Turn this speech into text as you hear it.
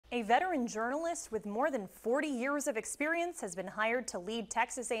A veteran journalist with more than 40 years of experience has been hired to lead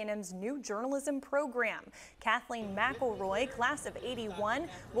Texas A&M's new journalism program. Kathleen McElroy, class of '81,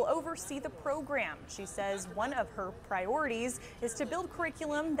 will oversee the program. She says one of her priorities is to build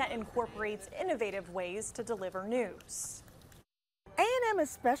curriculum that incorporates innovative ways to deliver news. A&M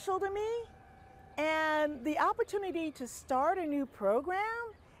is special to me, and the opportunity to start a new program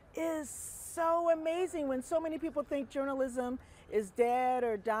is so amazing when so many people think journalism is dead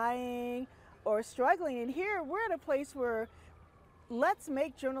or dying or struggling. And here we're at a place where let's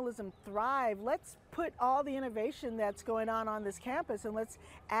make journalism thrive. Let's put all the innovation that's going on this campus and let's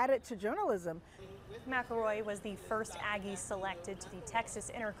add it to journalism. McElroy was the first Aggie selected to the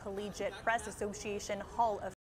Texas Intercollegiate Press Association Hall of